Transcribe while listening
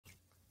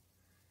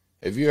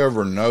Have you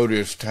ever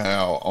noticed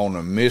how on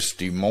a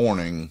misty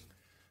morning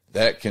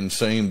that can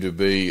seem to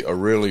be a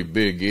really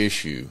big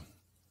issue?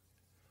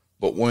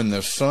 But when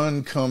the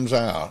sun comes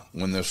out,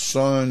 when the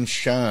sun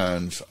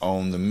shines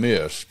on the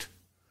mist,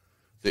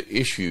 the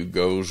issue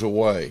goes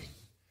away.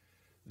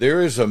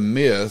 There is a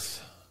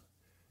myth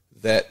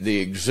that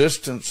the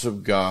existence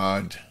of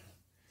God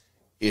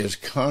is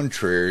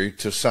contrary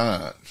to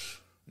science.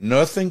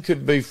 Nothing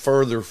could be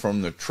further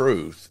from the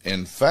truth.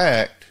 In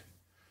fact,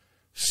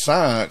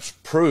 science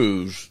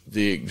proves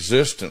the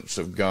existence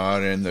of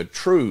God and the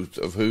truth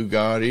of who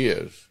God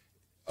is.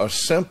 A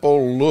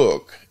simple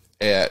look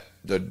at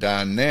the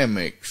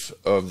dynamics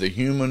of the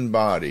human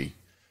body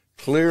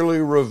clearly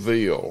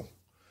reveal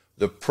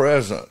the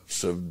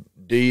presence of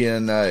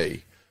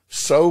DNA,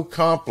 so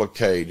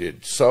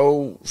complicated,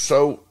 so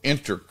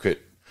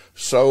intricate,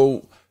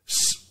 so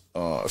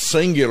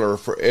singular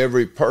for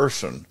every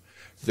person.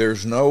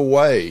 There's no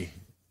way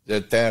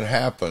that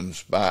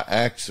happens by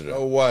accident.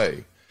 No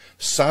way.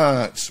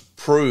 Science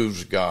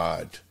proves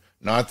God.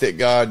 Not that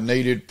God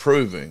needed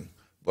proving,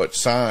 but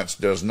science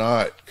does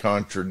not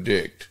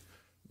contradict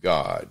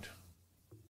God.